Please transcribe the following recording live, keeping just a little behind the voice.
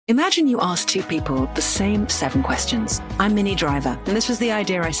Imagine you ask two people the same 7 questions. I'm Minnie Driver, and this was the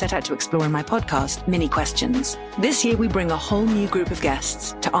idea I set out to explore in my podcast, Minnie Questions. This year, we bring a whole new group of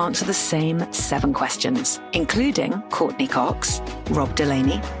guests to answer the same 7 questions, including Courtney Cox, Rob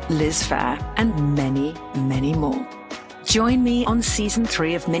Delaney, Liz Phair, and many, many more. Join me on Season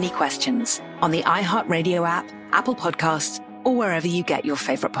 3 of Minnie Questions on the iHeartRadio app, Apple Podcasts, or wherever you get your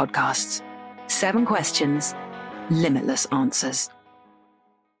favorite podcasts. 7 questions, limitless answers.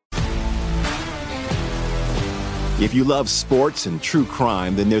 If you love sports and true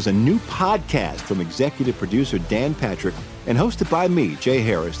crime, then there's a new podcast from executive producer Dan Patrick and hosted by me, Jay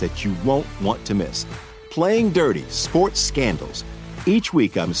Harris, that you won't want to miss. Playing Dirty: Sports Scandals. Each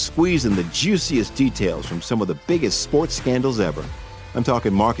week, I'm squeezing the juiciest details from some of the biggest sports scandals ever. I'm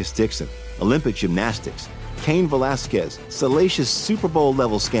talking Marcus Dixon, Olympic gymnastics, Cain Velasquez, salacious Super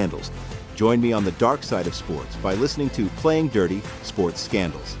Bowl-level scandals. Join me on the dark side of sports by listening to Playing Dirty: Sports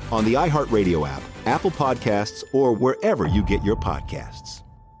Scandals on the iHeartRadio app, Apple Podcasts, or wherever you get your podcasts.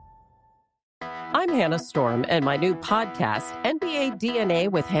 I'm Hannah Storm, and my new podcast, NBA DNA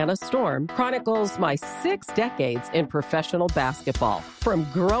with Hannah Storm, chronicles my 6 decades in professional basketball. From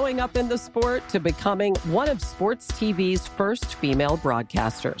growing up in the sport to becoming one of sports TV's first female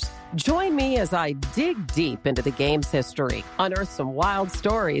broadcasters. Join me as I dig deep into the game's history, unearth some wild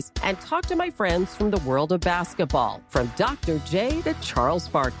stories, and talk to my friends from the world of basketball, from Dr. J to Charles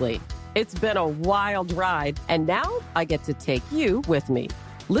Barkley. It's been a wild ride, and now I get to take you with me.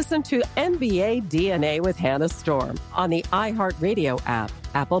 Listen to NBA DNA with Hannah Storm on the iHeartRadio app,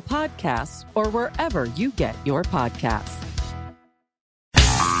 Apple Podcasts, or wherever you get your podcasts.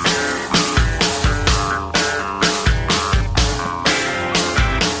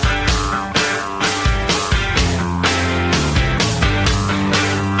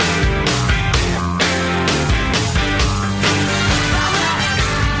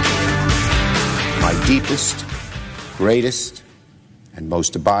 My deepest, greatest, and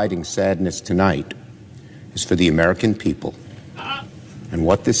most abiding sadness tonight is for the American people and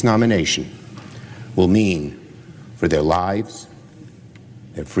what this nomination will mean for their lives,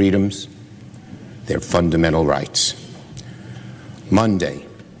 their freedoms, their fundamental rights. Monday,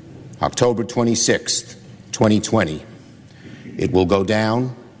 October 26th, 2020, it will go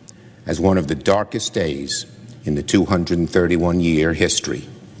down as one of the darkest days in the 231-year history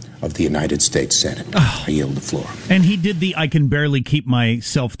of the United States Senate. I yield the floor. And he did the I can barely keep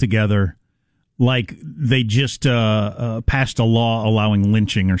myself together like they just passed a law allowing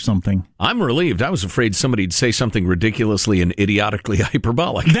lynching or something. I'm relieved. I was afraid somebody'd say something ridiculously and idiotically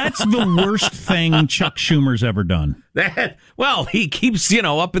hyperbolic. That's the worst thing Chuck Schumer's ever done. Well, he keeps,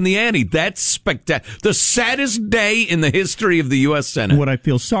 up in the ante. That's spectacular. The saddest day in the history of the U.S. Senate. What I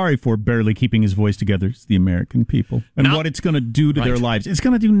feel sorry for, barely keeping his voice together, is the American people. And what it's going to do to their lives. It's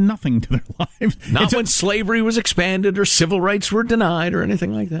going to do nothing to their lives. Not when slavery was expanded or civil rights were denied or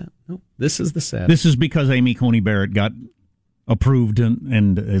anything like that. No, this is the sad. This is because Amy Coney Barrett got approved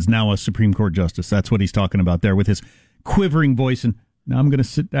and is now a Supreme Court justice. That's what he's talking about there with his quivering voice. And now I'm going to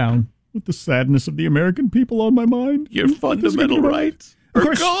sit down with the sadness of the American people on my mind. Your fundamental rights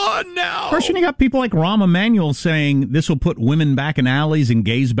are gone now. Of course, when you got people like Rahm Emanuel saying this will put women back in alleys and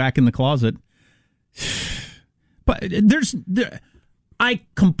gays back in the closet. But I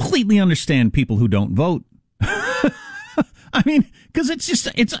completely understand people who don't vote. I mean, because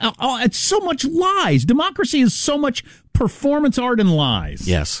it's so much lies. Democracy is so much performance art and lies.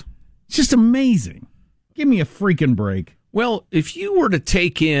 Yes. It's just amazing. Give me a freaking break. Well, if you were to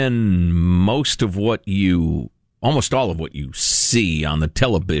take in almost all of what you see on the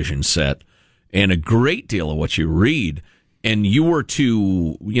television set and a great deal of what you read, and you were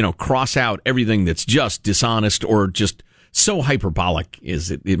to, cross out everything that's just dishonest or just so hyperbolic,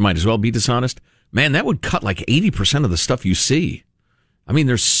 it might as well be dishonest, man, that would cut like 80% of the stuff you see. I mean,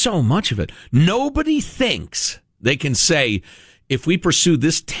 there's so much of it. Nobody thinks they can say, if we pursue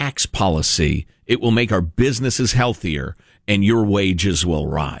this tax policy, it will make our businesses healthier and your wages will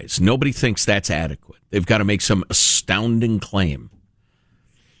rise. Nobody thinks that's adequate. They've got to make some astounding claim.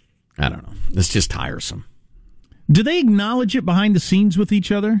 I don't know. It's just tiresome. Do they acknowledge it behind the scenes with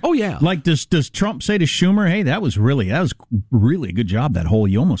each other? Oh, yeah. Like, does Trump say to Schumer, hey, that was really a good job, that whole,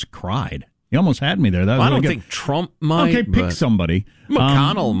 you almost cried. You almost had me there. That was I don't think Trump might. Okay, pick somebody.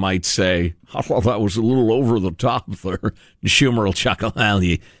 McConnell might say, oh, that was a little over the top there. Schumer will chuckle, well,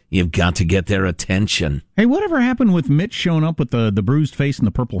 you've got to get their attention. Hey, whatever happened with Mitch showing up with the bruised face and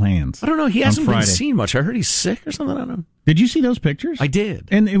the purple hands? I don't know. He hasn't been seen much. I heard he's sick or something. I don't know. Did you see those pictures? I did.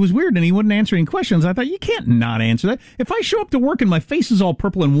 And it was weird, and he wouldn't answer any questions. I thought, you can't not answer that. If I show up to work and my face is all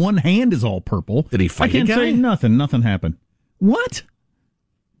purple and one hand is all purple, did he fight I can't a guy? say nothing. Nothing happened. What?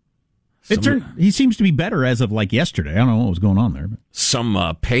 He seems to be better as of like yesterday. I don't know what was going on there. But.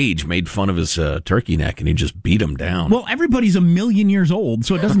 Some page made fun of his turkey neck, and he just beat him down. Well, everybody's 1,000,000 years old,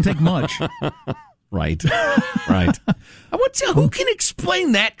 so it doesn't take much. Right. Who can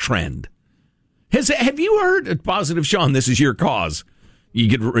explain that trend? Have you heard, Positive Sean, this is your cause.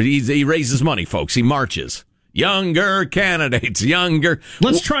 He raises money, folks. He marches. Younger candidates, younger.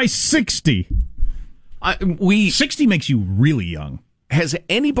 Let's try 60. 60 makes you really young. Has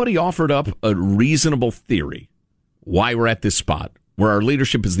anybody offered up a reasonable theory why we're at this spot where our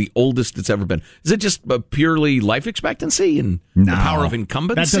leadership is the oldest it's ever been? Is it just purely life expectancy and the power of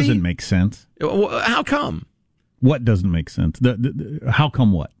incumbency? That doesn't make sense. How come? What doesn't make sense? How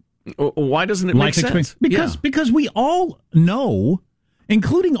come what? Why doesn't it make sense? Because we all know,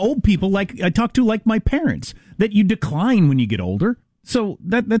 including old people like I talk to, like my parents, that you decline when you get older. So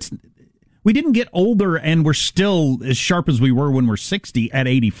that's... We didn't get older and we're still as sharp as we were when we're 60 at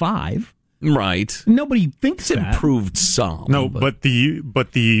 85. Right. Nobody thinks it's that. Improved some. No, but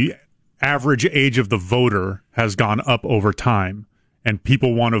the average age of the voter has gone up over time, and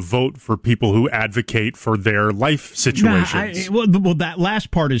people want to vote for people who advocate for their life situations. Well, that last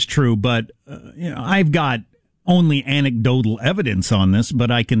part is true, but I've got only anecdotal evidence on this,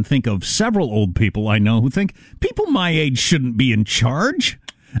 but I can think of several old people I know who think people my age shouldn't be in charge.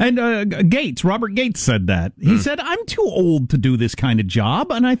 And Robert Gates said that. He said, I'm too old to do this kind of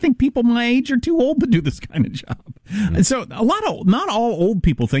job, and I think people my age are too old to do this kind of job. And so not all old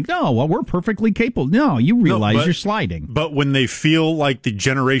people think, no, well, we're perfectly capable. No, you realize you're sliding. But when they feel like the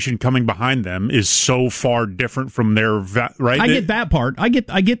generation coming behind them is so far different from their, right? I get that part. I get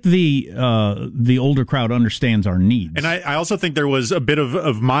the older crowd understands our needs. And I also think there was a bit of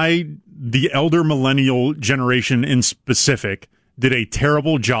the elder millennial generation in specific did a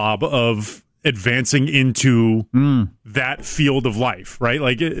terrible job of advancing into that field of life, right?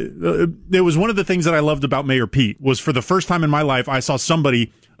 Like it was one of the things that I loved about Mayor Pete was for the first time in my life, I saw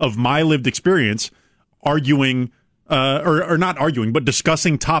somebody of my lived experience arguing, or not arguing, but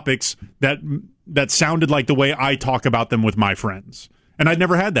discussing topics that sounded like the way I talk about them with my friends. And I'd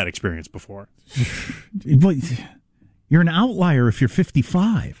never had that experience before. You're an outlier if you're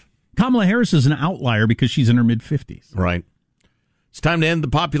 55. Kamala Harris is an outlier because she's in her mid-50s. Right. It's time to end the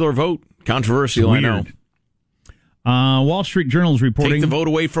popular vote. Controversial, I know. Wall Street Journal is reporting... Take the vote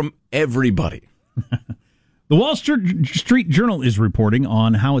away from everybody. The Wall Street Journal is reporting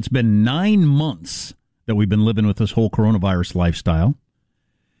on how it's been 9 months that we've been living with this whole coronavirus lifestyle.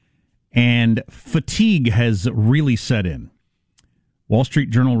 And fatigue has really set in. Wall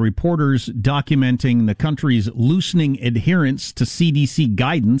Street Journal reporters documenting the country's loosening adherence to CDC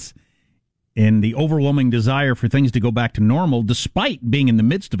guidance and the overwhelming desire for things to go back to normal, despite being in the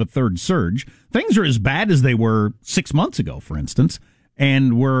midst of a third surge. Things are as bad as they were 6 months ago, for instance,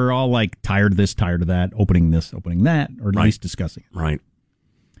 and we're all like tired of this, tired of that, opening this, opening that, or at least discussing it. Right.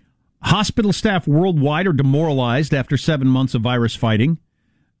 Hospital staff worldwide are demoralized after 7 months of virus fighting.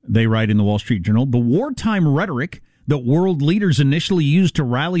 They write in the Wall Street Journal, the wartime rhetoric that world leaders initially used to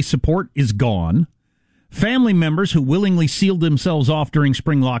rally support is gone. Family members who willingly sealed themselves off during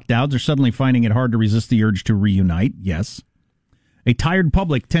spring lockdowns are suddenly finding it hard to resist the urge to reunite. Yes. A tired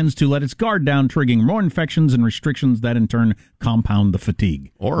public tends to let its guard down, triggering more infections and restrictions that in turn compound the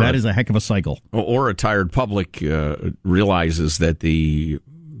fatigue. That is a heck of a cycle. Or a tired public realizes that the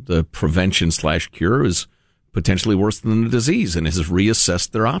prevention/cure is potentially worse than the disease and has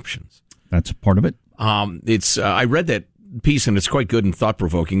reassessed their options. That's part of it. I read that piece, and it's quite good and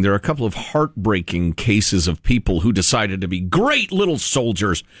thought-provoking. There are a couple of heartbreaking cases of people who decided to be great little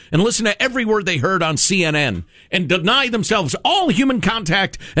soldiers and listen to every word they heard on CNN and deny themselves all human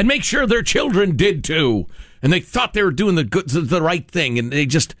contact and make sure their children did too. And they thought they were doing the right thing, and they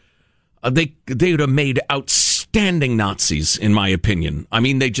just they would have made outstanding Nazis, in my opinion. I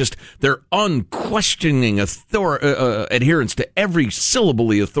mean, their unquestioning adherence to every syllable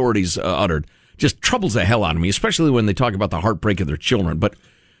the authorities uttered just troubles the hell out of me, especially when they talk about the heartbreak of their children. But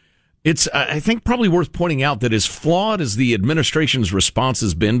it's, I think, probably worth pointing out that as flawed as the administration's response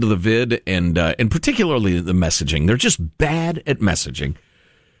has been to the vid, and particularly the messaging, they're just bad at messaging.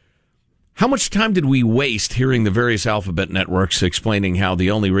 How much time did we waste hearing the various alphabet networks explaining how the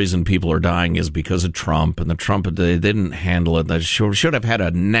only reason people are dying is because of Trump, and they didn't handle it, they should have had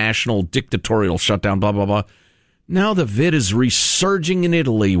a national dictatorial shutdown, blah, blah, blah. Now the vid is resurging in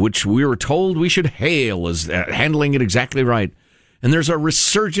Italy, which we were told we should hail as handling it exactly right. And there's a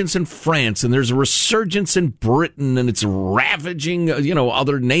resurgence in France, and there's a resurgence in Britain, and it's ravaging,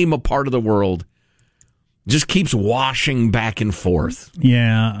 name a part of the world. Just keeps washing back and forth.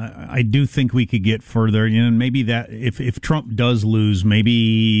 Yeah, I do think we could get further. Maybe that if Trump does lose,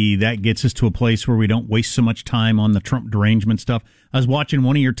 maybe that gets us to a place where we don't waste so much time on the Trump derangement stuff. I was watching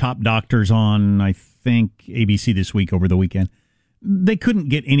one of your top doctors on, I think, ABC This Week over the weekend. They couldn't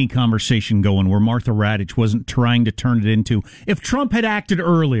get any conversation going where Martha Radich wasn't trying to turn it into, if Trump had acted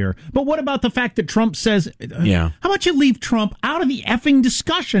earlier. But what about the fact that Trump says, how about you leave Trump out of the effing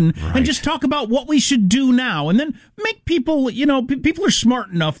discussion and just talk about what we should do now? And then make people, people are smart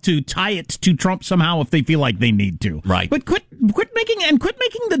enough to tie it to Trump somehow if they feel like they need to. Right. But quit making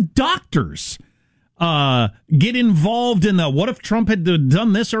the doctors get involved in the, what if Trump had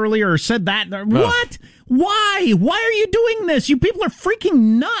done this earlier or said that? What? Why? Why are you doing this? You people are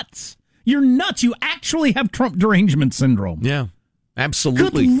freaking nuts. You're nuts. You actually have Trump derangement syndrome. Yeah,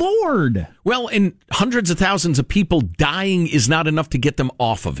 absolutely. Good Lord. Well, and hundreds of thousands of people dying is not enough to get them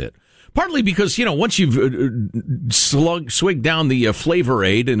off of it. Partly because, once you've swigged down the Flavor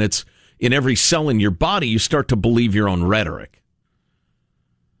Aid and it's in every cell in your body, you start to believe your own rhetoric.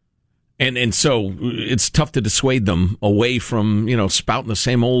 And so it's tough to dissuade them away from, spouting the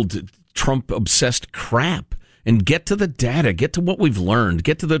same old Trump-obsessed crap and get to the data, get to what we've learned,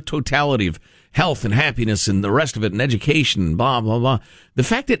 get to the totality of health and happiness and the rest of it and education and blah, blah, blah. The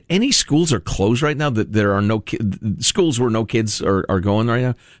fact that any schools are closed right now, that there are no schools where no kids are going right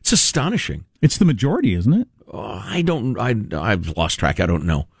now, it's astonishing. It's the majority, isn't it? I've lost track. I don't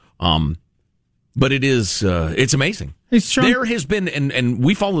know. But it is, it's amazing. There has been, and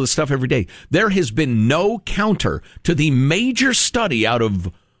we follow this stuff every day, there has been no counter to the major study out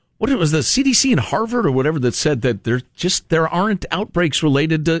of, what it was, the CDC in Harvard or whatever, that said that there aren't outbreaks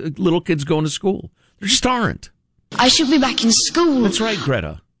related to little kids going to school. There just aren't. I should be back in school. That's right,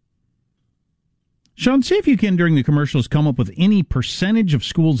 Greta. Sean, see if you can, during the commercials, come up with any percentage of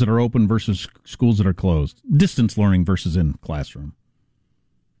schools that are open versus schools that are closed. Distance learning versus in classroom.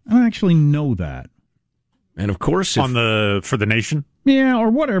 I don't actually know that. And of course, for the nation? Yeah, or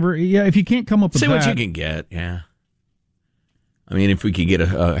whatever. Yeah, if you can't come up with say that. What you can get, yeah. I mean, if we could get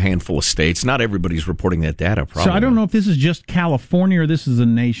a handful of states, not everybody's reporting that data, probably. So I don't know if this is just California or this is a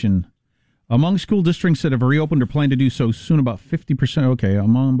nation. Among school districts that have reopened or plan to do so soon, about 50%. Okay,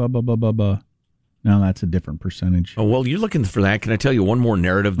 among blah, blah, blah, blah, blah. Now that's a different percentage. Oh, well, you're looking for that. Can I tell you one more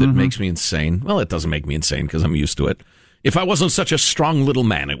narrative that makes me insane? Well, it doesn't make me insane because I'm used to it. If I wasn't such a strong little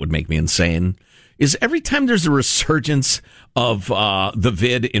man, it would make me insane. Is every time there's a resurgence of the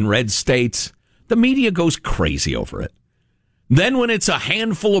vid in red states, the media goes crazy over it. Then when it's a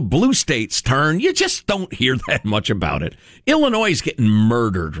handful of blue states' turn, you just don't hear that much about it. Illinois is getting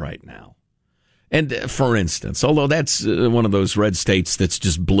murdered right now. And for instance, although that's one of those red states that's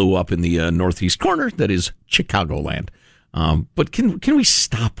just blew up in the northeast corner, that is Chicagoland. But can we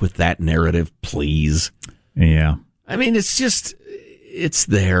stop with that narrative, please? Yeah. I mean, it's just, it's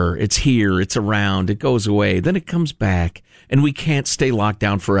there, it's here, it's around, it goes away, then it comes back, and we can't stay locked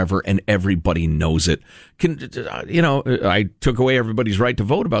down forever, and everybody knows it. I took away everybody's right to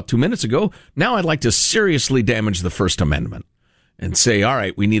vote about 2 minutes ago. Now I'd like to seriously damage the First Amendment and say, all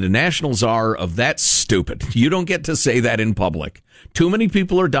right, we need a national czar of that stupid. You don't get to say that in public. Too many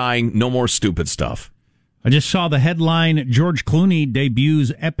people are dying, no more stupid stuff. I just saw the headline, George Clooney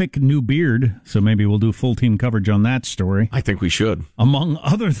debuts epic new beard, so maybe we'll do full team coverage on that story. I think we should. Among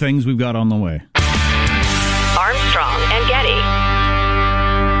other things we've got on the way. Armstrong and Getty.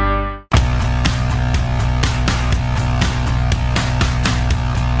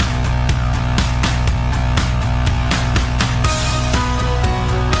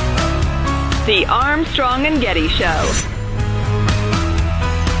 The Armstrong and Getty Show.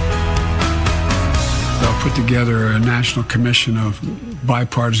 They'll put together a national commission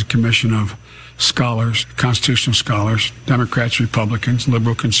bipartisan commission of scholars, constitutional scholars, Democrats, Republicans,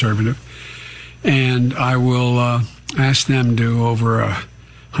 liberal, conservative. And I will ask them to, over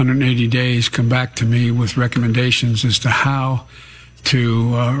 180 days, come back to me with recommendations as to how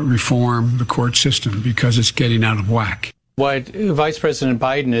to reform the court system because it's getting out of whack. What Vice President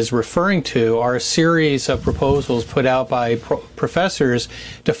Biden is referring to are a series of proposals put out by professors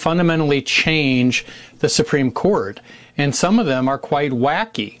to fundamentally change the Supreme Court. And some of them are quite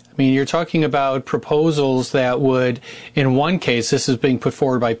wacky. I mean, you're talking about proposals that would, in one case, this is being put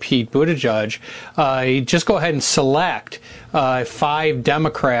forward by Pete Buttigieg, just go ahead and select 5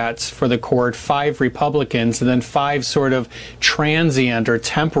 Democrats for the court, 5 Republicans, and then 5 sort of transient or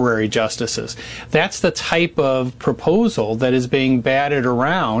temporary justices. That's the type of proposal that is being batted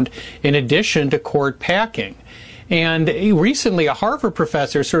around in addition to court packing. And recently, a Harvard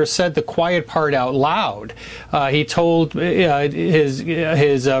professor sort of said the quiet part out loud. He told his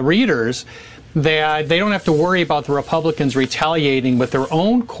readers that they don't have to worry about the Republicans retaliating with their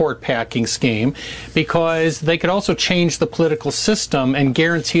own court packing scheme, because they could also change the political system and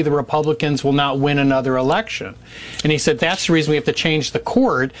guarantee the Republicans will not win another election. And he said that's the reason we have to change the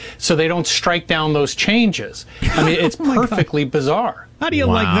court, so they don't strike down those changes. I mean, it's perfectly bizarre. How do you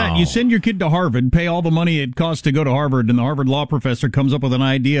like that? You send your kid to Harvard, pay all the money it costs to go to Harvard, and the Harvard law professor comes up with an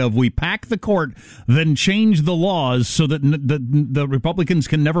idea of we pack the court, then change the laws so that the Republicans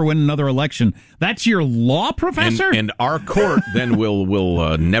can never win another election. That's your law professor? And our court then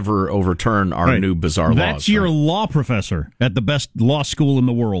will never overturn our new bizarre laws. That's your law professor at the best law school in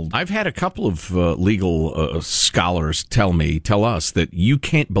the world. I've had a couple of legal scholars tell us that you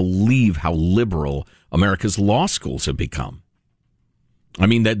can't believe how liberal America's law schools have become. I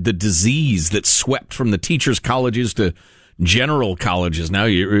mean, that the disease that swept from the teachers' colleges to general colleges, now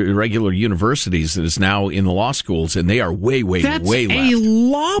regular universities, that is now in the law schools, and they are way left. That's a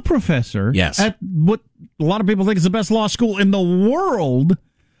law professor at what a lot of people think is the best law school in the world,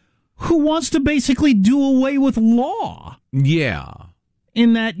 who wants to basically do away with law. Yeah.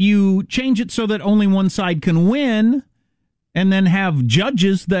 In that you change it so that only one side can win, and then have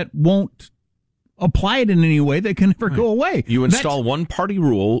judges that won't apply it in any way that can never go away. You install one-party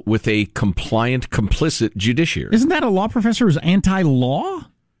rule with a compliant, complicit judiciary. Isn't that a law professor who's anti-law?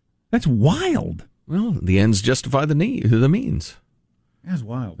 That's wild. Well, the ends justify the means. That's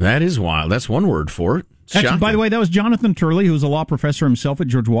wild. That is wild. That's one word for it. Actually, by the way, that was Jonathan Turley, who's a law professor himself at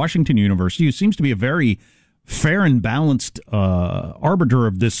George Washington University, who seems to be a very fair and balanced arbiter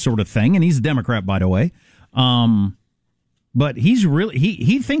of this sort of thing, and he's a Democrat, by the way. But he's really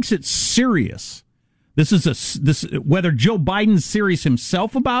he thinks it's serious. This is whether Joe Biden's serious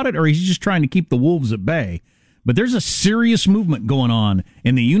himself about it or he's just trying to keep the wolves at bay. But there's a serious movement going on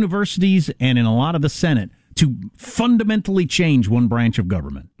in the universities and in a lot of the Senate to fundamentally change one branch of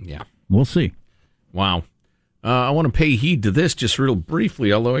government. Yeah. We'll see. Wow. I want to pay heed to this just real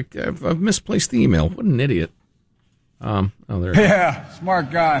briefly, although I've misplaced the email. What an idiot. There it is. Yeah,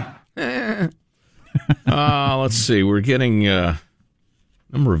 smart guy. Let's see. We're getting a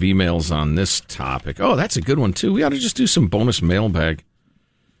number of emails on this topic. Oh, that's a good one, too. We ought to just do some bonus mailbag.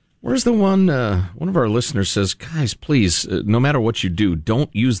 Where's the one? One of our listeners says, guys, please, no matter what you do,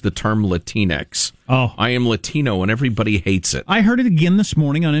 don't use the term Latinx. Oh. I am Latino, and everybody hates it. I heard it again this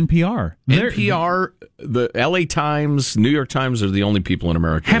morning on NPR. NPR, the LA Times, New York Times are the only people in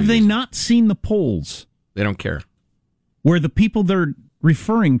America. Have they not seen the polls? They don't care. Where the people they're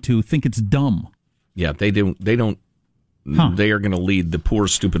referring to think it's dumb. Yeah, they don't. They are going to lead the poor,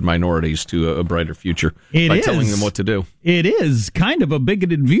 stupid minorities to a brighter future by telling them what to do. It is kind of a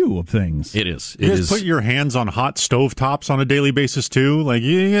bigoted view of things. It is. You guys put your hands on hot stove tops on a daily basis, too? Like,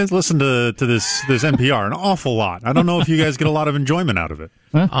 you guys listen to this NPR an awful lot. I don't know if you guys get a lot of enjoyment out of it.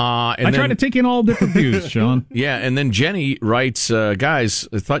 I try to take in all different views, Sean. Yeah, and then Jenny writes, guys,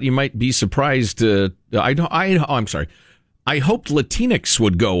 I thought you might be surprised. I'm sorry. I hoped Latinx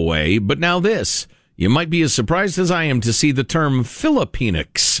would go away, but now this. You might be as surprised as I am to see the term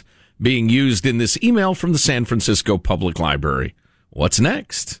Filipinx being used in this email from the San Francisco Public Library. What's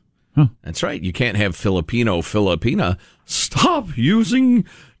next? That's right. You can't have Filipino, Filipina. Stop using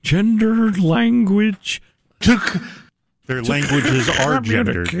gendered language. Their languages are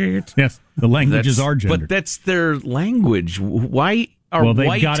gendered. Yes, the languages are gendered. But that's their language. Why are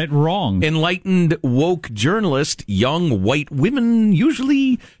they've got it wrong. Enlightened, woke journalists, young white women,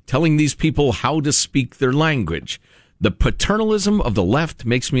 usually telling these people how to speak their language? The paternalism of the left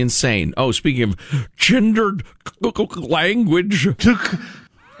makes me insane. Oh, speaking of gendered language, can't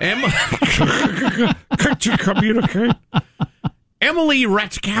you communicate? Emily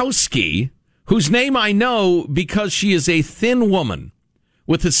Ratajkowski, whose name I know because she is a thin woman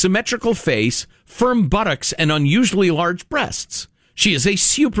with a symmetrical face, firm buttocks, and unusually large breasts. She is a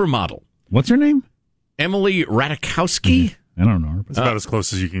supermodel. What's her name? Emily Ratajkowski. I don't know her. It's about as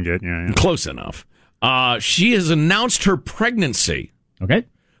close as you can get. Yeah. Close enough. She has announced her pregnancy. Okay.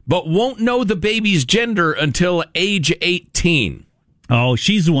 But won't know the baby's gender until age 18. Oh,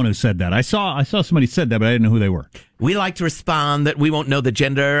 she's the one who said that. I saw somebody said that, but I didn't know who they were. We like to respond that we won't know the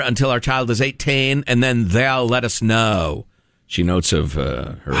gender until our child is 18, and then they'll let us know. She notes of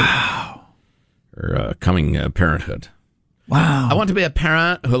her coming parenthood. Wow. I want to be a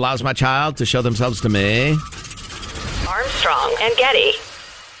parent who allows my child to show themselves to me. Armstrong and Getty.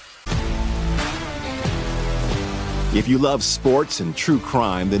 If you love sports and true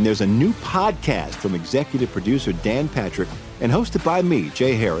crime, then there's a new podcast from executive producer Dan Patrick and hosted by me,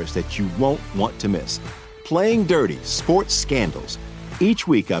 Jay Harris, that you won't want to miss. Playing Dirty: Sports Scandals. Each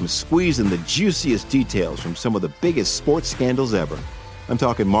week, I'm squeezing the juiciest details from some of the biggest sports scandals ever. I'm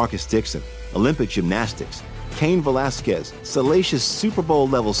talking Marcus Dixon, Olympic gymnastics, Cain Velasquez, salacious Super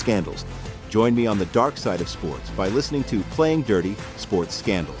Bowl-level scandals. Join me on the dark side of sports by listening to Playing Dirty Sports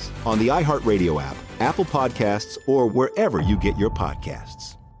Scandals on the iHeartRadio app, Apple Podcasts, or wherever you get your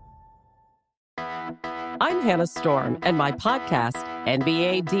podcasts. I'm Hannah Storm, and my podcast,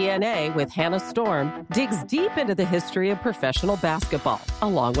 NBA DNA with Hannah Storm, digs deep into the history of professional basketball,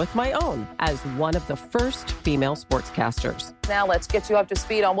 along with my own, as one of the first female sportscasters. Now let's get you up to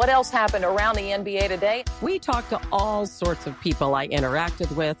speed on what else happened around the NBA today. We talk to all sorts of people I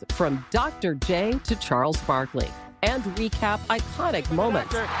interacted with, from Dr. J to Charles Barkley, and recap iconic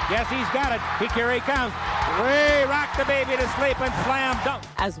moments. Yes, he's got it. Here he comes. Way rock the baby to sleep and slam dunk.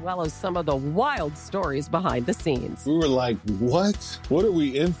 As well as some of the wild stories behind the scenes. We were like, what? What are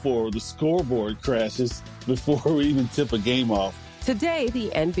we in for? The scoreboard crashes before we even tip a game off. Today, the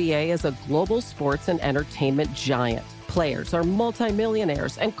NBA is a global sports and entertainment giant. Players are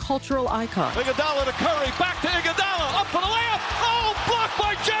multimillionaires and cultural icons. Iguodala to Curry, back to Iguodala, up for the layup. Oh, blocked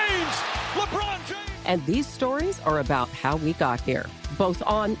by James. LeBron James. And these stories are about how we got here, both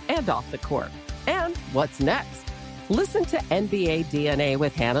on and off the court. And what's next? Listen to NBA DNA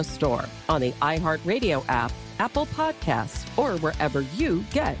with Hannah Storm on the iHeartRadio app, Apple Podcasts, or wherever you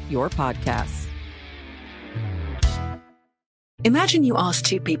get your podcasts. Imagine you ask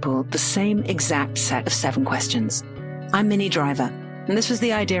two people the same exact set of 7 questions. I'm Minnie Driver, and this was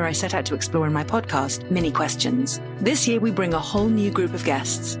the idea I set out to explore in my podcast, Mini Questions. This year, we bring a whole new group of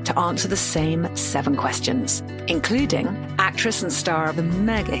guests to answer the same 7 questions, including actress and star of the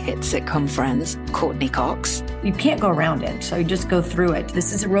mega hit sitcom Friends, Courtney Cox. You can't go around it, so you just go through it.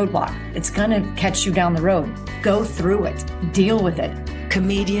 This is a roadblock. It's going to catch you down the road. Go through it. Deal with it.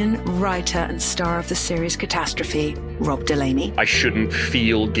 Comedian, writer, and star of the series Catastrophe, Rob Delaney. I shouldn't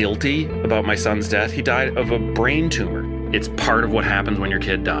feel guilty about my son's death. He died of a brain tumor. It's part of what happens when your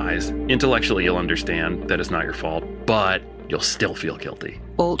kid dies. Intellectually, you'll understand that it's not your fault, but you'll still feel guilty.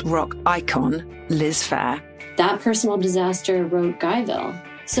 Alt-rock icon, Liz Phair. That personal disaster wrote Guyville.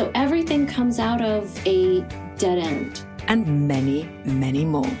 So everything comes out of a dead end. And many, many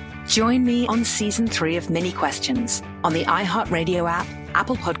more. Join me on Season 3 of Mini Questions on the iHeartRadio app,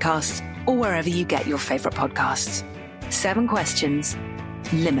 Apple Podcasts, or wherever you get your favorite podcasts. 7 questions,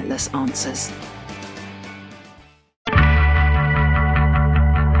 limitless answers.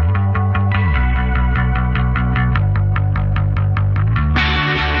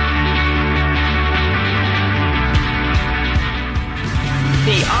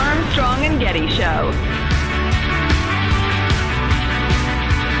 The Armstrong and Getty Show.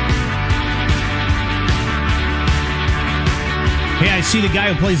 Hey, I see the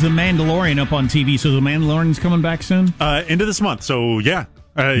guy who plays the Mandalorian up on TV. So the Mandalorian's coming back soon? End of this month. So, yeah.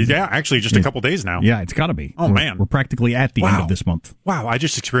 Actually, just a couple days now. Yeah, it's got to be. Man. We're practically at the end of this month. Wow, I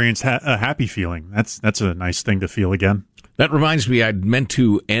just experienced a happy feeling. That's a nice thing to feel again. That reminds me, I'd meant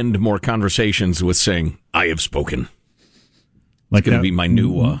to end more conversations with saying, I have spoken. Like going to be my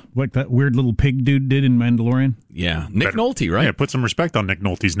new... like that weird little pig dude did in Mandalorian? Yeah. Nick Nolte, right? Yeah, put some respect on Nick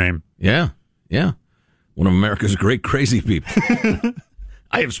Nolte's name. Yeah. One of America's great crazy people.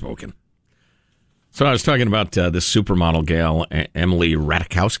 I have spoken. So I was talking about this supermodel gal, Emily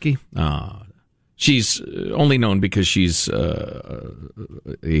Ratajkowski. She's only known because she's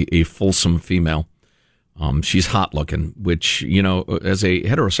a fulsome female. She's hot looking, which, as a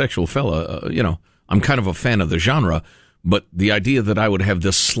heterosexual fella, I'm kind of a fan of the genre. But the idea that I would have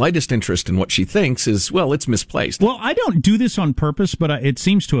the slightest interest in what she thinks is, well, it's misplaced. Well, I don't do this on purpose, but it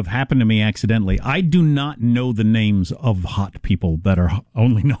seems to have happened to me accidentally. I do not know the names of hot people that are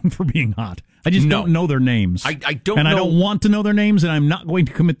only known for being hot. I just don't know their names. I don't know. And I don't want to know their names, and I'm not going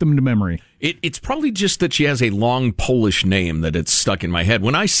to commit them to memory. It's probably just that she has a long Polish name that it's stuck in my head.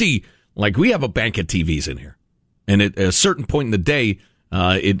 When I see, like, we have a bank of TVs in here, and at a certain point in the day,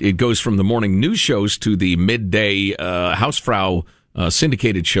 it goes from the morning news shows to the midday Hausfrau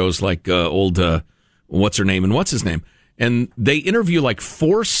syndicated shows like old What's Her Name and What's His Name. And they interview like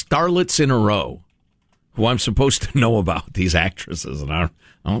 4 starlets in a row who I'm supposed to know about, these actresses, and I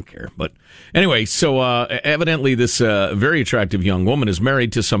don't care. But anyway, so evidently this very attractive young woman is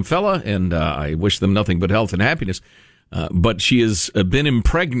married to some fella, and I wish them nothing but health and happiness. But she has been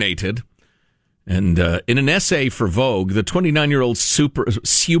impregnated. And in an essay for Vogue, the 29-year-old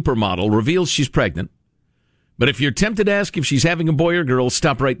supermodel reveals she's pregnant. But if you're tempted to ask if she's having a boy or girl,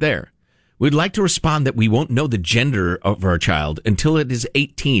 stop right there. We'd like to respond that we won't know the gender of our child until it is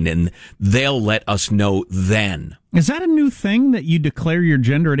 18, and they'll let us know then. Is that a new thing that you declare your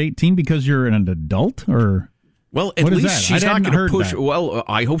gender at 18 because you're an adult, or? Well, at What is least that? she's I not hadn't going to heard push. that. Well,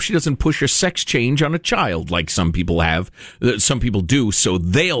 I hope she doesn't push a sex change on a child like some people have. Some people do, so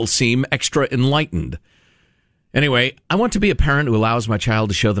they'll seem extra enlightened. Anyway, I want to be a parent who allows my child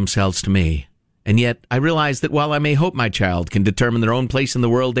to show themselves to me. And yet, I realize that while I may hope my child can determine their own place in the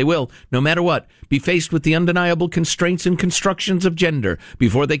world, they will, no matter what, be faced with the undeniable constraints and constructions of gender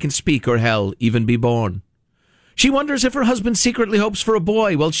before they can speak or, hell, even be born. She wonders if her husband secretly hopes for a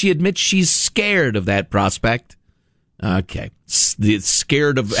boy. Well, she admits she's scared of that prospect. Okay.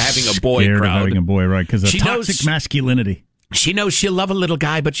 Scared of having a boy Scared crowd. of having a boy, right, because of She toxic knows- masculinity. She knows she'll love a little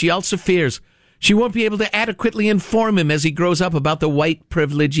guy, but she also fears she won't be able to adequately inform him as he grows up about the white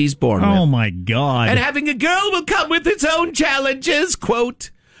privilege he's born with. Oh, my God. And having a girl will come with its own challenges. Quote,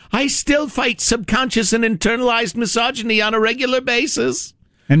 I still fight subconscious and internalized misogyny on a regular basis.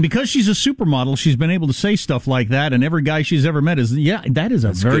 And because she's a supermodel, she's been able to say stuff like that, and every guy she's ever met is, yeah, that is a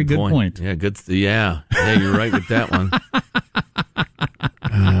That's very good point. Yeah, good. Yeah, you're right with that one.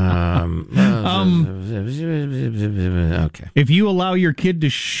 Okay. If you allow your kid to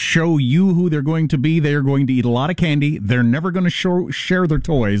show you who they're going to be, they're going to eat a lot of candy. They're never going to share their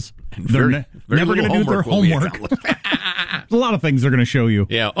toys. They're never going to do their homework. A lot of things they're going to show you.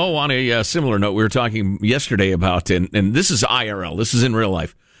 Yeah. Oh, on a similar note, we were talking yesterday about, and this is IRL, this is in real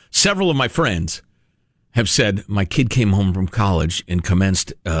life. Several of my friends have said, my kid came home from college and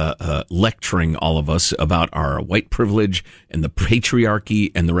commenced lecturing all of us about our white privilege and the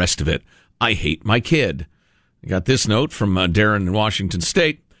patriarchy and the rest of it. I hate my kid. I got this note from Darren in Washington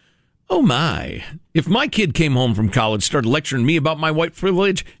State. Oh, my. If my kid came home from college, started lecturing me about my white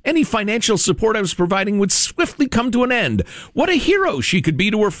privilege, any financial support I was providing would swiftly come to an end. What a hero she could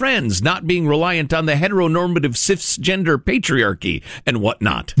be to her friends, not being reliant on the heteronormative cisgender patriarchy and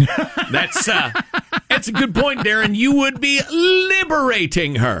whatnot. That's a good point, Darren. You would be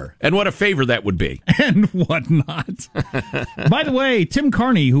liberating her. And what a favor that would be. And whatnot. By the way, Tim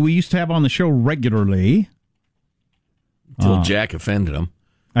Carney, who we used to have on the show regularly. Until Jack offended him.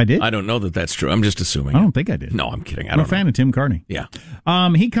 I did? I don't know that that's true. I'm just assuming. I don't think I did. No, I'm kidding. I'm a fan of Tim Carney. Yeah.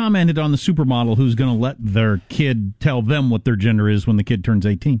 He commented on the supermodel who's going to let their kid tell them what their gender is when the kid turns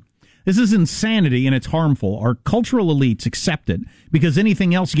 18. This is insanity and it's harmful. Our cultural elites accept it because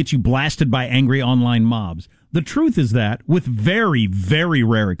anything else gets you blasted by angry online mobs. The truth is that, with very, very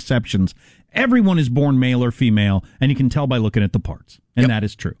rare exceptions, everyone is born male or female, and you can tell by looking at the parts. And that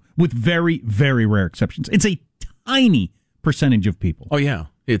is true. With very, very rare exceptions. It's a tiny percentage of people. Oh, yeah.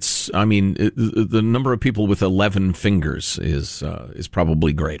 The number of people with 11 fingers is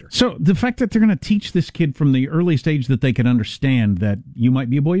probably greater. So the fact that they're going to teach this kid from the earliest age that they can understand that you might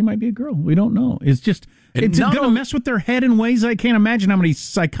be a boy, you might be a girl, we don't know. It's just, it's going to mess with their head in ways I can't imagine how many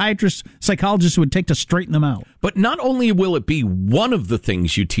psychologists would take to straighten them out. But not only will it be one of the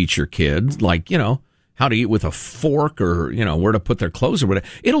things you teach your kids, like, how to eat with a fork or, where to put their clothes or whatever,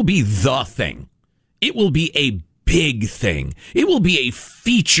 it'll be the thing. It will be a big thing. It will be a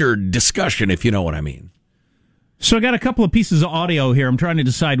featured discussion, if you know what I mean. So I got a couple of pieces of audio here. I'm trying to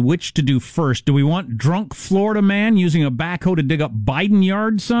decide which to do first. Do we want drunk Florida man using a backhoe to dig up Biden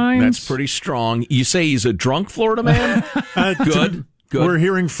yard signs? That's pretty strong. You say he's a drunk Florida man? Good. We're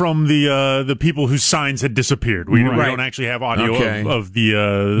hearing from the people whose signs had disappeared. We don't actually have audio of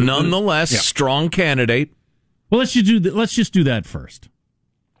the... Nonetheless, strong candidate. Well, let's just do that first.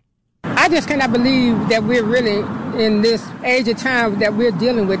 I just cannot believe that we're really in this age of time that we're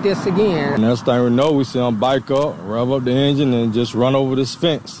dealing with this again. Next thing we know, we see him bike up, rev up the engine, and just run over this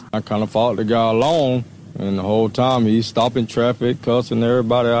fence. I kind of followed the guy along, and the whole time he's stopping traffic, cussing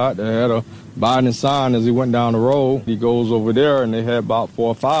everybody out. They had a Biden sign as he went down the road. He goes over there, and they had about 4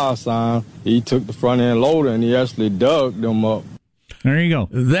 or 5 signs. He took the front end loader, and he actually dug them up. There you go.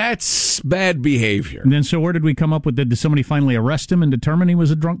 That's bad behavior. And then, so where did we come up with? Did somebody finally arrest him and determine he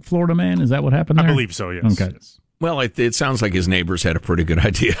was a drunk Florida man? Is that what happened there? I believe so, yes. Okay. Well, it sounds like his neighbors had a pretty good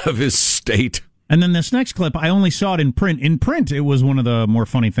idea of his state. And then this next clip, I only saw it in print. In print, it was one of the more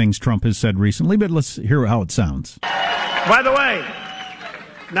funny things Trump has said recently, but let's hear how it sounds. By the way,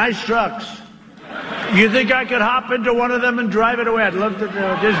 nice trucks. You think I could hop into one of them and drive it away? I'd love to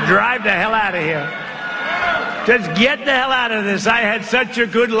just drive the hell out of here. Just get the hell out of this. I had such a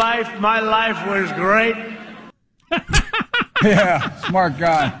good life. My life was great. Yeah, smart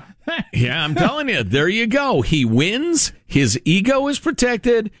guy. Yeah, I'm telling you, there you go. He wins. His ego is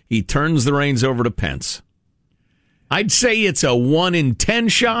protected. He turns the reins over to Pence. I'd say it's a 1 in 10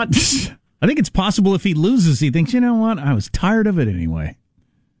 shot. I think it's possible if he loses, he thinks, you know what? I was tired of it anyway.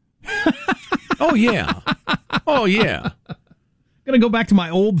 Oh, yeah. Oh, yeah. Going to go back to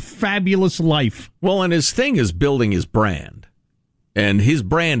my old fabulous life. Well, and his thing is building his brand. And his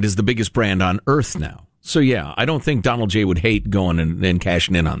brand is the biggest brand on earth now. So, yeah, I don't think Donald J. would hate going and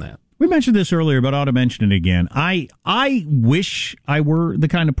cashing in on that. We mentioned this earlier, but I ought to mention it again. I wish I were the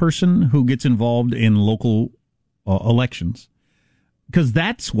kind of person who gets involved in local elections, because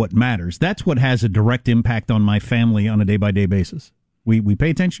that's what matters. That's what has a direct impact on my family on a day-by-day basis. We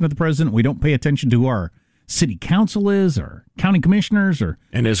pay attention to the president. We don't pay attention to who our city council is or county commissioners.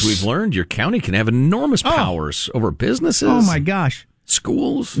 And as we've learned, your county can have enormous powers over businesses. Oh, my gosh.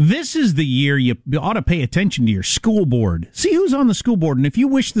 Schools. This is the year you ought to pay attention to your school board. See who's on the school board, and if you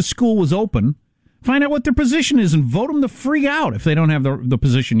wish the school was open, find out what their position is and vote them the freak out if they don't have the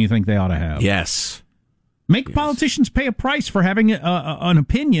position you think they ought to have. Yes. Make politicians pay a price for having an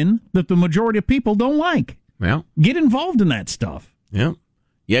opinion that the majority of people don't like. Yeah. Get involved in that stuff. Yeah.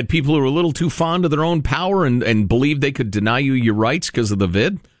 You had people who were a little too fond of their own power and believed they could deny you your rights because of the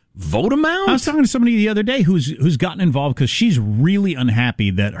vid. Vote them out. I was talking to somebody the other day who's gotten involved because she's really unhappy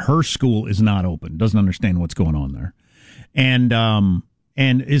that her school is not open, doesn't understand what's going on there, and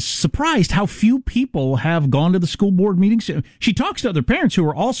is surprised how few people have gone to the school board meetings. She talks to other parents who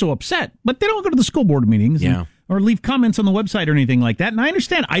are also upset, but they don't go to the school board meetings or leave comments on the website or anything like that. And I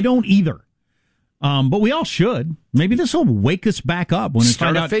understand. I don't either. But we all should. Maybe this will wake us back up when we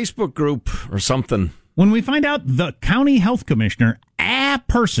start find out a Facebook group or something. When we find out the county health commissioner, a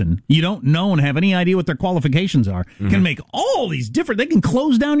person you don't know and have any idea what their qualifications are, can make all these different. They can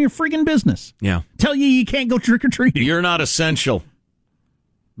close down your friggin' business. Yeah. Tell you can't go trick or treating. You're not essential.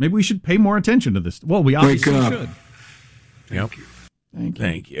 Maybe we should pay more attention to this. Well, we obviously should. Yep.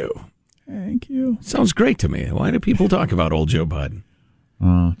 Thank you. Thank you. Sounds great to me. Why do people talk about old Joe Biden?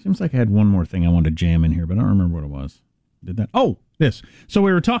 Seems like I had one more thing I wanted to jam in here, but I don't remember what it was. Did that? Oh, this. So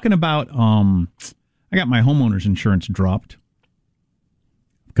we were talking about, I got my homeowner's insurance dropped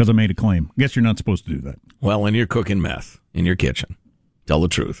because I made a claim. Guess you're not supposed to do that. Well, and you're cooking meth in your kitchen. Tell the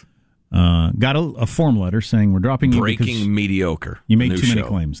truth. Got a form letter saying we're dropping you because Breaking mediocre. You made too many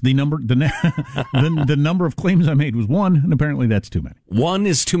claims. The number number of claims I made was 1, and apparently that's too many. 1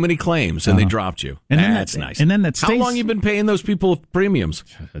 is too many claims, and they dropped you. And that's nice. And then that stays. How long you been paying those people premiums?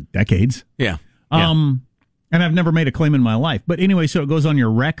 Decades. Yeah. And I've never made a claim in my life. But anyway, so it goes on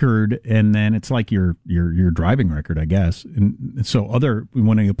your record, and then it's like your driving record, I guess. And so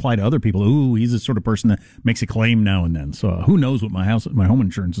when I apply to other people, he's the sort of person that makes a claim now and then. So who knows what my home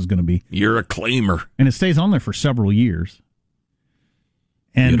insurance is going to be. You're a claimer. And it stays on there for several years.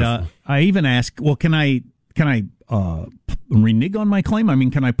 And I even ask, well, can I renege on my claim? I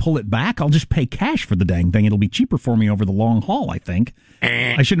mean, can I pull it back? I'll just pay cash for the dang thing. It'll be cheaper for me over the long haul, I think.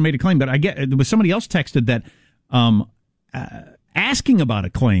 I shouldn't have made a claim, but there was somebody else texted that asking about a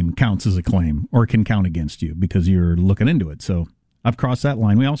claim counts as a claim or can count against you because you're looking into it. So I've crossed that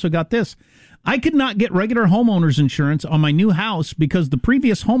line. We also got this. I could not get regular homeowner's insurance on my new house because the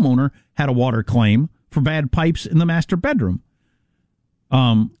previous homeowner had a water claim for bad pipes in the master bedroom.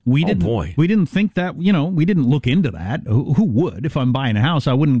 We didn't think that, we didn't look into that. Who would? If I'm buying a house,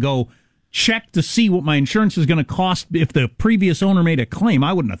 I wouldn't go check to see what my insurance is going to cost if the previous owner made a claim.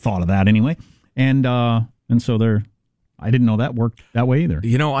 I wouldn't have thought of that anyway. And so I didn't know that worked that way either.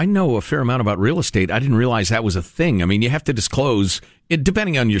 I know a fair amount about real estate. I didn't realize that was a thing. I mean, you have to disclose,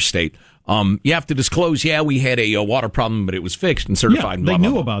 depending on your state, you have to disclose, we had a water problem, but it was fixed and certified. Yeah, they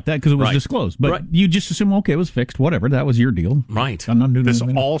knew about that because it was disclosed. But you just assume, okay, it was fixed, whatever. That was your deal. Right. This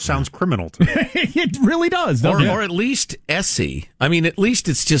all sounds criminal to me. It really does, doesn't it? Or at least SE. I mean, at least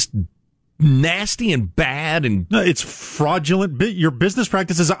it's just nasty and bad. And no, it's fraudulent. Your business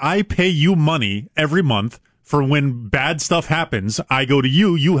practice is I pay you money every month for when bad stuff happens. I go to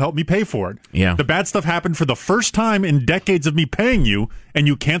you help me pay for it. Yeah. The bad stuff happened for the first time in decades of me paying you, and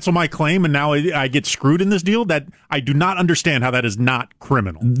you cancel my claim, and now I get screwed in this deal. That I do not understand how that is not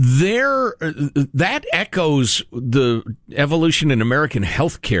criminal. That echoes the evolution in American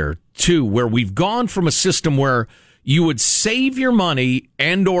healthcare too, where we've gone from a system where you would save your money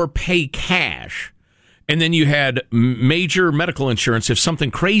and or pay cash. And then you had major medical insurance. If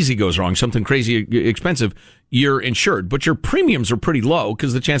something crazy goes wrong, something crazy expensive, you're insured. But your premiums are pretty low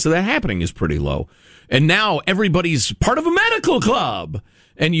because the chance of that happening is pretty low. And now everybody's part of a medical club.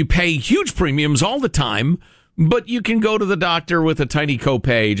 And you pay huge premiums all the time, but you can go to the doctor with a tiny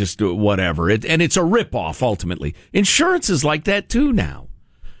copay, just whatever. And it's a ripoff, ultimately. Insurance is like that, too, now.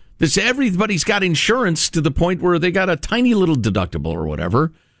 Everybody's got insurance to the point where they got a tiny little deductible or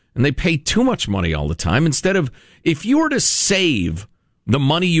whatever. And they pay too much money all the time. Instead of, if you were to save the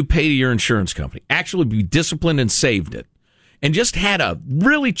money you pay to your insurance company, actually be disciplined and saved it, and just had a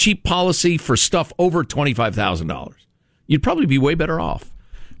really cheap policy for stuff over $25,000, you'd probably be way better off.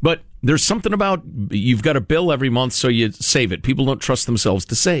 But there's something about, you've got a bill every month, so you save it. People don't trust themselves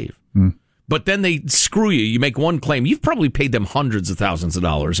to save. But then they screw you. You make one claim. You've probably paid them hundreds of thousands of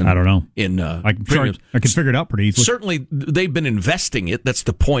dollars. I don't know. I can figure it out pretty easily. Certainly, they've been investing it. That's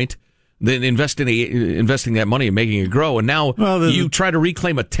the point. Then investing that money and making it grow. And now you try to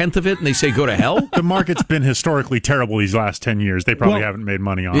reclaim a tenth of it, and they say go to hell? The market's been historically terrible these last 10 years. They probably haven't made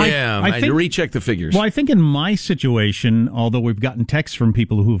money on it. Yeah, I think, recheck the figures. Well, I think in my situation, although we've gotten texts from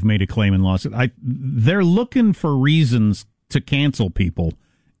people who have made a claim and lost it, they're looking for reasons to cancel people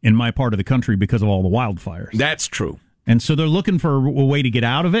in my part of the country because of all the wildfires. That's true. And so they're looking for a way to get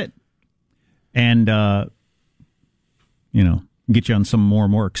out of it and, get you on some more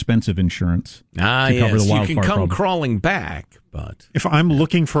and more expensive insurance to cover the wildfire you can come problem. crawling back, but if I'm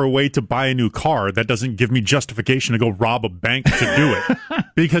looking for a way to buy a new car, that doesn't give me justification to go rob a bank to do it.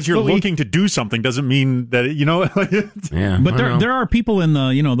 Because you're looking to do something doesn't mean that yeah. But there are people in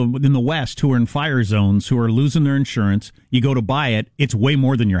the in the West who are in fire zones who are losing their insurance. You go to buy it, it's way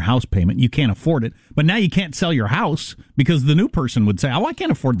more than your house payment. You can't afford it. But now you can't sell your house because the new person would say, "Oh, I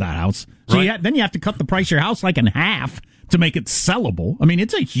can't afford that house." So then you have to cut the price of your house like in half to make it sellable. I mean,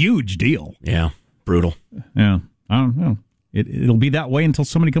 it's a huge deal. Yeah, brutal. Yeah, I don't know. It'll be that way until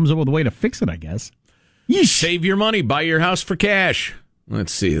somebody comes up with a way to fix it, I guess. You save your money, buy your house for cash.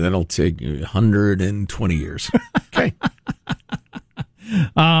 Let's see, that'll take 120 years. Okay.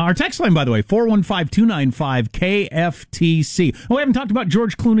 Our text line, by the way, 415-295-KFTC. Oh, we haven't talked about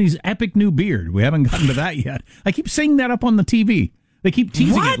George Clooney's epic new beard. We haven't gotten to that yet. I keep seeing that up on the TV. They keep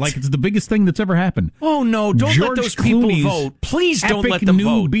teasing it like it's the biggest thing that's ever happened. Oh, no. Don't let those people vote. Please don't let them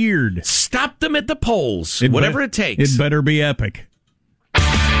vote. Beard. Stop them at the polls. Whatever it takes. It better be epic.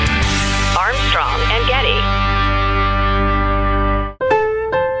 Armstrong and Getty.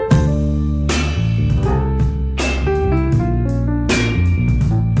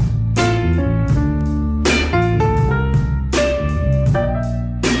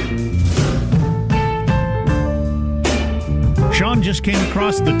 Sean just came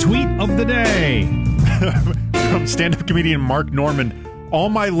across the tweet of the day. From stand-up comedian Mark Norman. All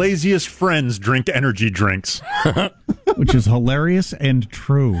my laziest friends drink energy drinks. Which is hilarious and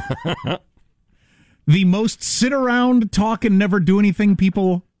true. The most sit around, talk, and never do anything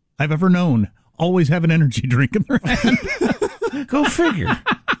people I've ever known always have an energy drink in their hand. Go figure.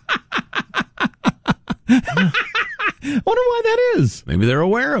 I wonder why that is. Maybe they're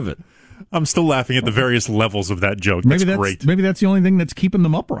aware of it. I'm still laughing at the various levels of that joke. That's great. Maybe that's the only thing that's keeping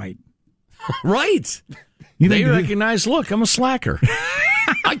them upright. Right. They recognize, look, I'm a slacker.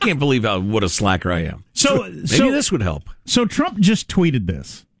 I can't believe what a slacker I am. So maybe this would help. So Trump just tweeted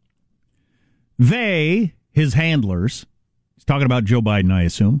this. His handlers, he's talking about Joe Biden, I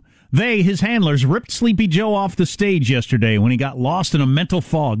assume. His handlers, ripped Sleepy Joe off the stage yesterday when he got lost in a mental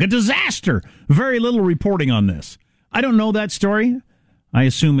fog. A disaster. Very little reporting on this. I don't know that story. I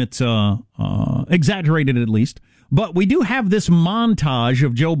assume it's exaggerated at least. But we do have this montage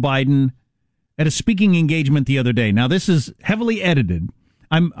of Joe Biden at a speaking engagement the other day. Now, this is heavily edited.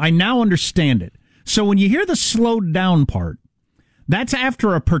 I now understand it. So when you hear the slowed down part, that's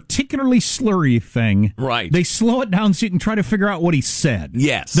after a particularly slurry thing. Right. They slow it down so you can try to figure out what he said.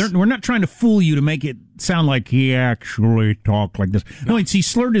 Yes. We're not trying to fool you to make it sound like he actually talked like this. No, he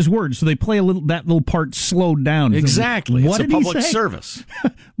slurred his words, so they play that little part slowed down. Exactly. What it's did a public he say? Service.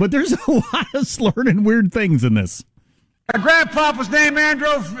 But there's a lot of slurred and weird things in this. My grandpa was named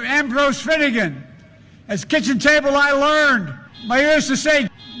Ambrose Finnegan. At kitchen table I learned. I used to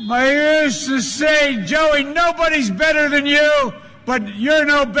say, Joey, nobody's better than you, but you're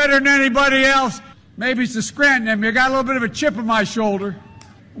no better than anybody else. Maybe it's the Scranton in me. I got a little bit of a chip on my shoulder.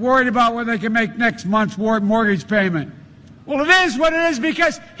 Worried about whether they can make next month's mortgage payment. Well, it is what it is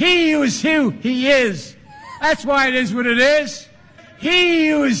because he is who he is. That's why it is what it is. He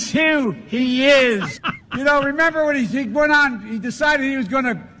is who he is. Remember when he went on, he decided he was going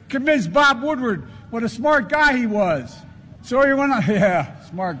to convince Bob Woodward what a smart guy he was. So he went on,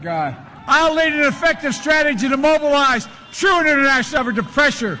 smart guy. I'll lead an effective strategy to mobilize true international effort to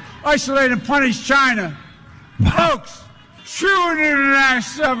pressure, isolate, and punish China. Folks, true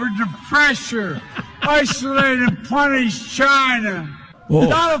international effort to pressure, isolate, and punish China.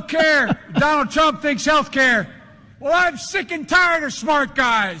 Donald Trump thinks health care. Well, I'm sick and tired of smart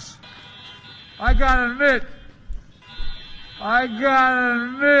guys. I gotta admit,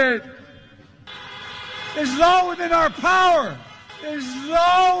 it's all within our power. It's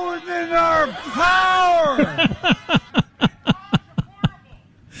all within our power.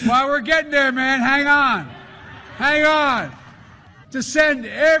 While we're getting there, man, hang on. To send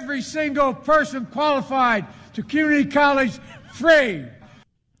every single person qualified to community college free.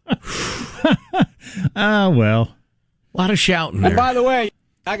 Well. A lot of shouting there. And by the way,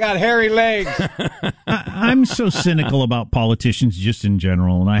 I got hairy legs. I'm so cynical about politicians just in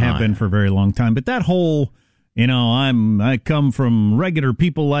general, and I have been for a very long time. But that whole, I come from regular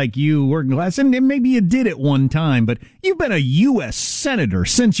people like you, working class, and maybe you did it one time, but you've been a U.S. Senator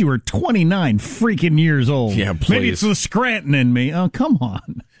since you were 29 freaking years old. Yeah, please. Maybe it's the Scranton in me. Oh, come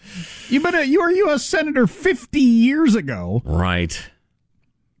on. You were a U.S. Senator 50 years ago. Right.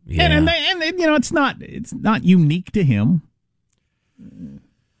 Yeah. And it's not unique to him.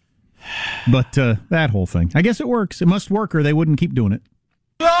 But that whole thing, I guess it works. It must work, or they wouldn't keep doing it.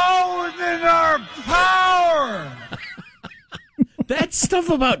 So within our power. That stuff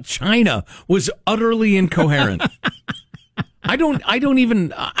about China was utterly incoherent. I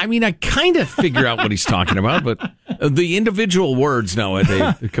kind of figure out what he's talking about, but the individual words, no,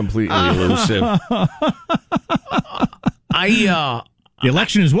 they're completely elusive. The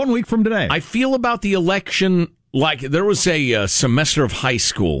election is 1 week from today. I feel about the election like there was a semester of high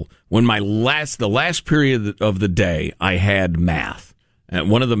school when the last period of the day I had math,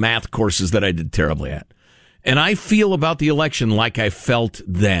 one of the math courses that I did terribly at. And I feel about the election like I felt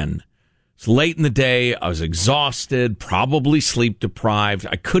then. It's late in the day. I was exhausted, probably sleep deprived.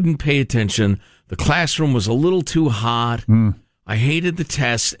 I couldn't pay attention. The classroom was a little too hot. I hated the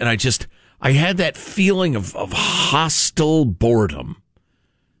test, and I had that feeling of hostile boredom.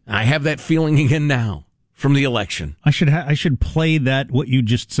 I have that feeling again now from the election. I should play that what you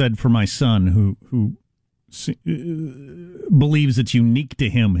just said for my son, who believes it's unique to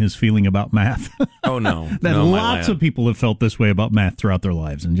him, his feeling about math. Oh no, that lots of people have felt this way about math throughout their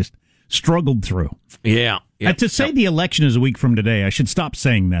lives and just struggled through. Yeah. To say the election is a week from today, I should stop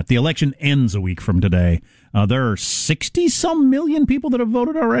saying that. The election ends a week from today. There are 60-some million people that have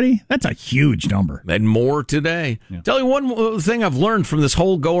voted already. That's a huge number. And more today. Yeah. Tell you one thing I've learned from this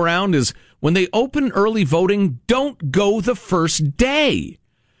whole go-around is when they open early voting, don't go the first day.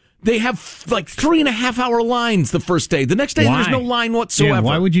 They have like 3.5-hour lines the first day. The next day, there's no line whatsoever. Yeah,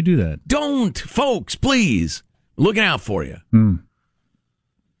 why would you do that? Don't, folks, please. Looking out for you.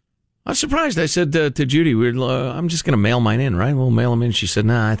 I was surprised. I said to Judy, I'm just going to mail mine in, right? We'll mail them in. She said,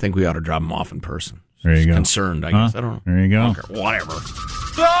 I think we ought to drop them off in person. There you go. Concerned, I guess. I don't know. There you go. Okay, whatever.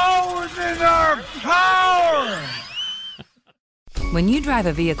 So within our power. When you drive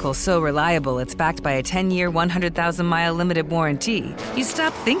a vehicle so reliable it's backed by a 10-year, 100,000-mile limited warranty, you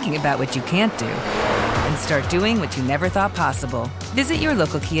stop thinking about what you can't do and start doing what you never thought possible. Visit your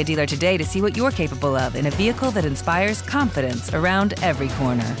local Kia dealer today to see what you're capable of in a vehicle that inspires confidence around every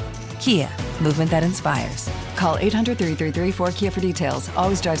corner. Kia, movement that inspires. Call 800-333-4KIA for details.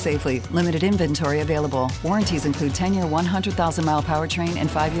 Always drive safely. Limited inventory available. Warranties include 10-year, 100,000-mile powertrain and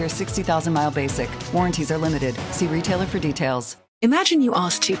 5-year, 60,000-mile basic. Warranties are limited. See retailer for details. Imagine you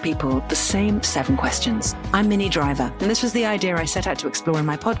ask two people the same 7 questions. I'm Minnie Driver, and this was the idea I set out to explore in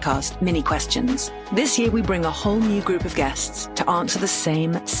my podcast, Mini Questions. This year, we bring a whole new group of guests to answer the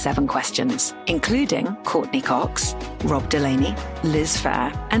same 7 questions, including Courtney Cox, Rob Delaney, Liz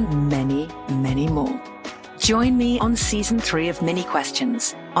Phair, and many, many more. Join me on Season 3 of Mini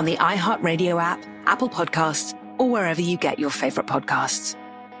Questions on the iHeartRadio app, Apple Podcasts, or wherever you get your favorite podcasts.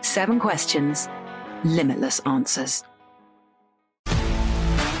 7 questions, limitless answers.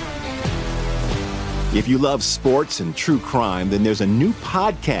 If you love sports and true crime, then there's a new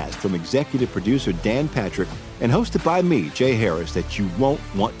podcast from executive producer Dan Patrick and hosted by me, Jay Harris, that you won't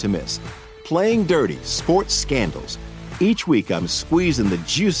want to miss. Playing Dirty: Sports Scandals. Each week, I'm squeezing the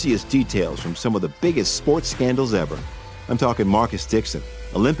juiciest details from some of the biggest sports scandals ever. I'm talking Marcus Dixon,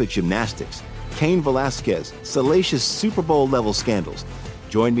 Olympic gymnastics, Cain Velasquez, salacious Super Bowl-level scandals.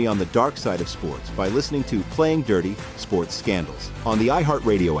 Join me on the dark side of sports by listening to Playing Dirty: Sports Scandals on the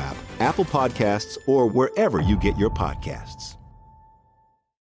iHeartRadio app, Apple Podcasts, or wherever you get your podcasts.